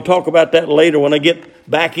that. And we'll talk about that later when I get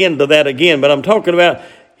back into that again. But I'm talking about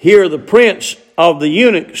here the prince of the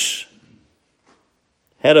eunuchs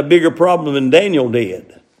had a bigger problem than Daniel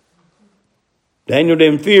did. Daniel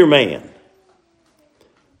didn't fear man.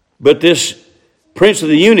 But this prince of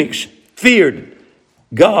the eunuchs feared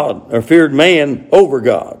God, or feared man over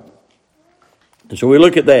God. And so we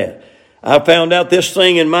look at that. I found out this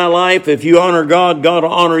thing in my life: if you honor God, God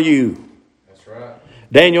will honor you. That's right.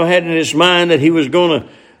 Daniel had in his mind that he was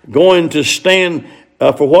going to stand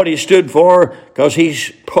for what he stood for, because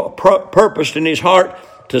he's purposed in his heart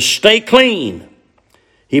to stay clean.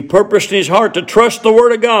 He purposed in his heart to trust the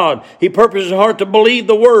Word of God. He purposed in his heart to believe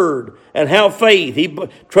the Word and have faith. He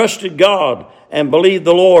trusted God and believed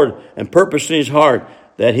the Lord, and purposed in his heart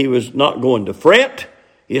that he was not going to fret.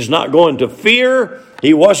 He's not going to fear.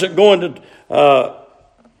 He wasn't going to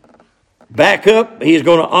back up. He's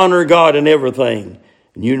going to honor God in everything.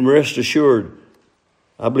 And you can rest assured,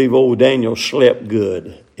 I believe old Daniel slept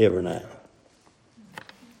good every night.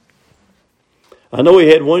 I know he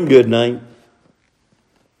had one good night.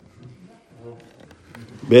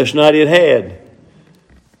 Best night he'd had.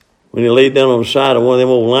 When he laid down on the side of one of them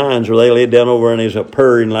old lines where they laid down over and he's a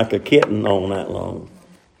purring like a kitten all night long.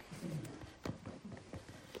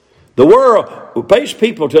 The world pays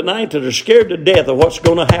people tonight that are scared to death of what's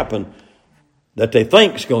going to happen, that they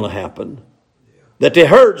think's going to happen, that they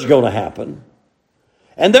heard's going to happen.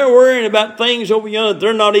 And they're worrying about things over yonder that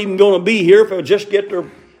they're not even going to be here if they'll just get their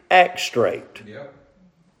act straight. Yep.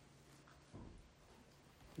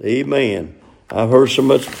 Amen. I've heard so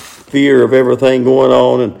much fear of everything going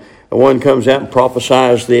on, and one comes out and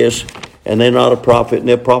prophesies this, and they're not a prophet, and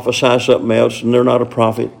they'll prophesy something else, and they're not a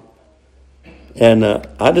prophet. And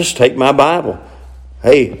I just take my Bible.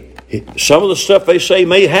 Hey, some of the stuff they say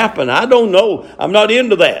may happen. I don't know. I'm not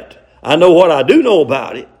into that. I know what I do know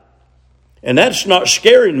about it. And that's not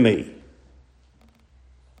scaring me.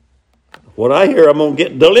 What I hear, I'm going to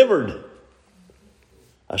get delivered.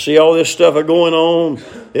 I see all this stuff going on.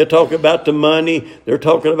 They're talking about the money. They're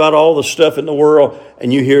talking about all the stuff in the world.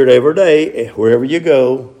 And you hear it every day, wherever you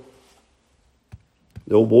go.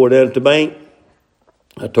 The old boy down at the bank,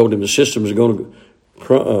 I told him the system is going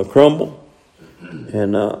to crumble.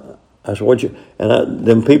 And I said, what you? And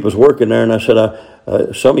them people's working there, and I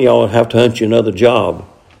said, some of y'all have to hunt you another job.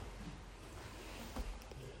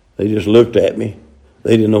 They just looked at me.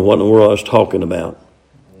 They didn't know what in the world I was talking about.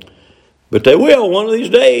 But they will one of these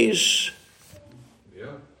days.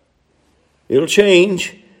 Yeah. It'll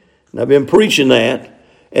change. And I've been preaching that.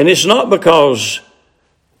 And it's not because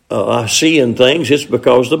I see in things. It's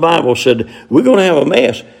because the Bible said we're going to have a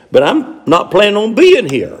mess. But I'm not planning on being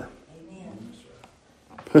here.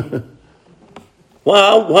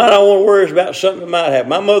 Why do I want to worry about something that might happen?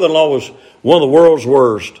 My mother-in-law was one of the world's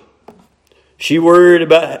worst. She worried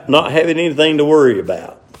about not having anything to worry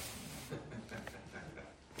about.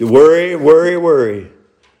 To worry.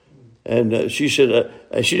 And she said,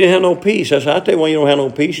 she didn't have no peace. I said, I tell you why you don't have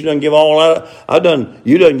no peace. You done give all out.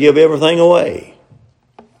 You done give everything away.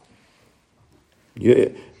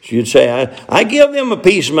 She'd say, I give them a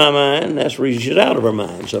piece of my mind. That's the reason she's out of her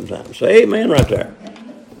mind sometimes. Say amen right there.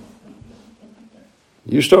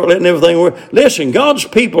 You start letting everything work. Listen, God's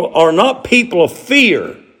people are not people of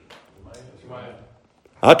fear.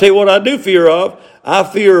 I'll tell you what I do fear of. I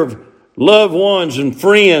fear of loved ones and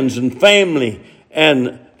friends and family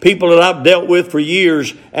and people that I've dealt with for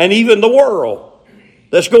years, and even the world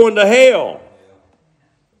that's going to hell.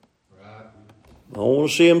 I want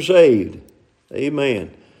to see them saved.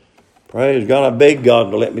 Amen. Praise God. I beg God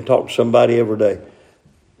to let me talk to somebody every day.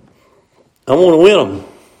 I want to win them.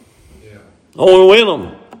 I want to win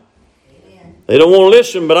them. They don't want to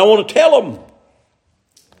listen, but I want to tell them.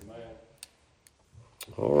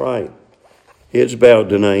 All right. Heads bowed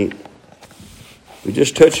tonight. We're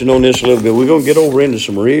just touching on this a little bit. We're going to get over into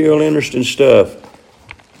some real interesting stuff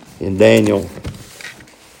in Daniel.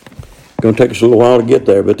 It's going to take us a little while to get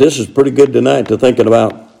there, but this is pretty good tonight to thinking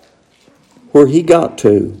about where he got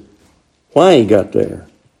to, why he got there.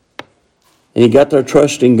 And he got there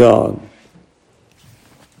trusting God.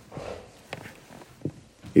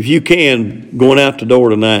 If you can, going out the door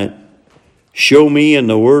tonight, show me in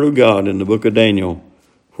the Word of God in the book of Daniel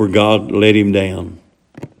where God let him down.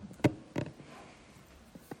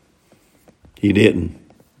 He didn't.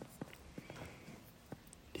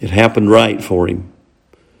 It happened right for him.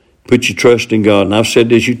 Put your trust in God. And I've said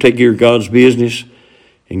this, you take care of God's business,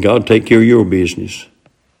 and God take care of your business.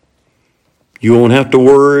 You won't have to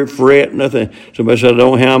worry, fret, nothing. Somebody said, I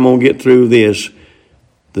don't know how I'm going to get through this.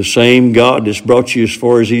 The same God that's brought you as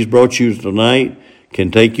far as he's brought you tonight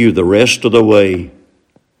can take you the rest of the way.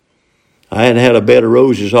 I hadn't had a bed of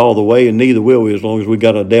roses all the way, and neither will we as long as we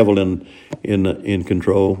got a devil in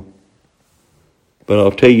control. But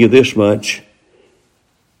I'll tell you this much.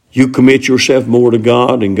 You commit yourself more to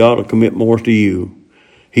God, and God will commit more to you.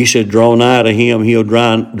 He said, draw nigh to him, he'll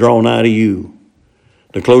draw nigh to you.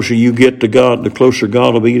 The closer you get to God, the closer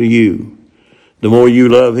God will be to you. The more you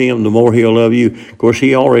love him, the more he'll love you. Of course,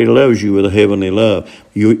 he already loves you with a heavenly love.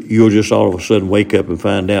 You'll just all of a sudden wake up and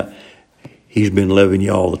find out he's been loving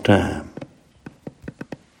you all the time.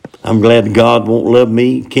 I'm glad God won't love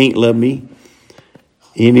me, can't love me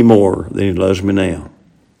any more than he loves me now.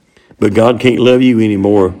 But God can't love you any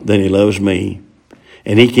more than he loves me.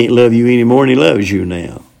 And he can't love you any more than he loves you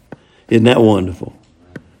now. Isn't that wonderful?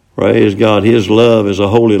 Praise God. His love is a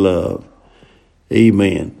holy love.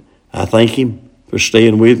 Amen. I thank him for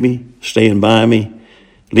staying with me, staying by me,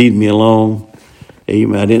 leading me along.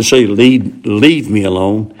 Amen. I didn't say leave me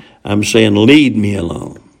alone. I'm saying lead me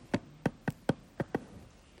along.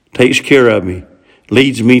 Takes care of me.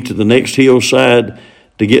 Leads me to the next hillside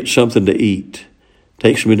to get something to eat.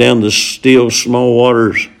 Takes me down the still small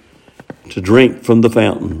waters to drink from the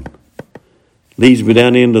fountain. Leads me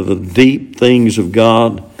down into the deep things of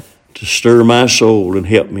God to stir my soul and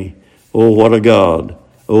help me. Oh, what a God.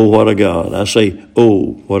 Oh, what a God. I say,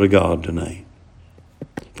 oh, what a God tonight.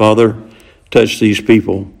 Father, touch these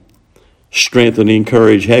people. Strengthen,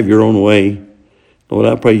 encourage, have your own way. Lord,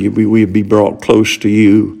 I pray we be brought close to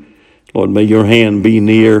you. Lord, may your hand be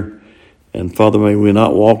near. And Father, may we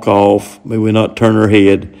not walk off. May we not turn our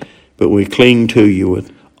head. But we cling to you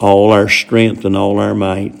with all our strength and all our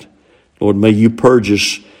might. Lord, may you purge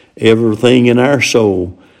us everything in our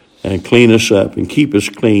soul and clean us up and keep us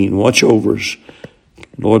clean. Watch over us.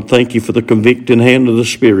 Lord, thank you for the convicting hand of the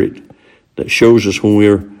Spirit that shows us when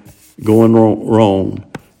we're going wrong.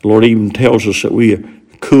 The Lord even tells us that we are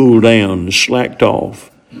cooled down and slacked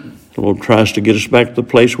off. The Lord tries to get us back to the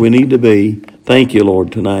place we need to be. Thank you,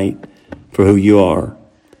 Lord, tonight for who you are.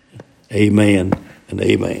 Amen and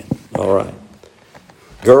amen. All right.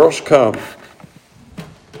 Girls, come.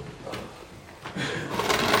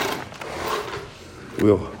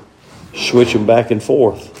 We'll switch them back and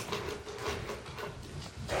forth.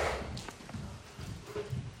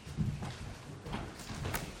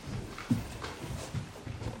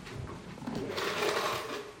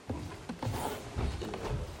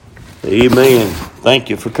 Amen. Thank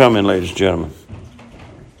you for coming, ladies and gentlemen.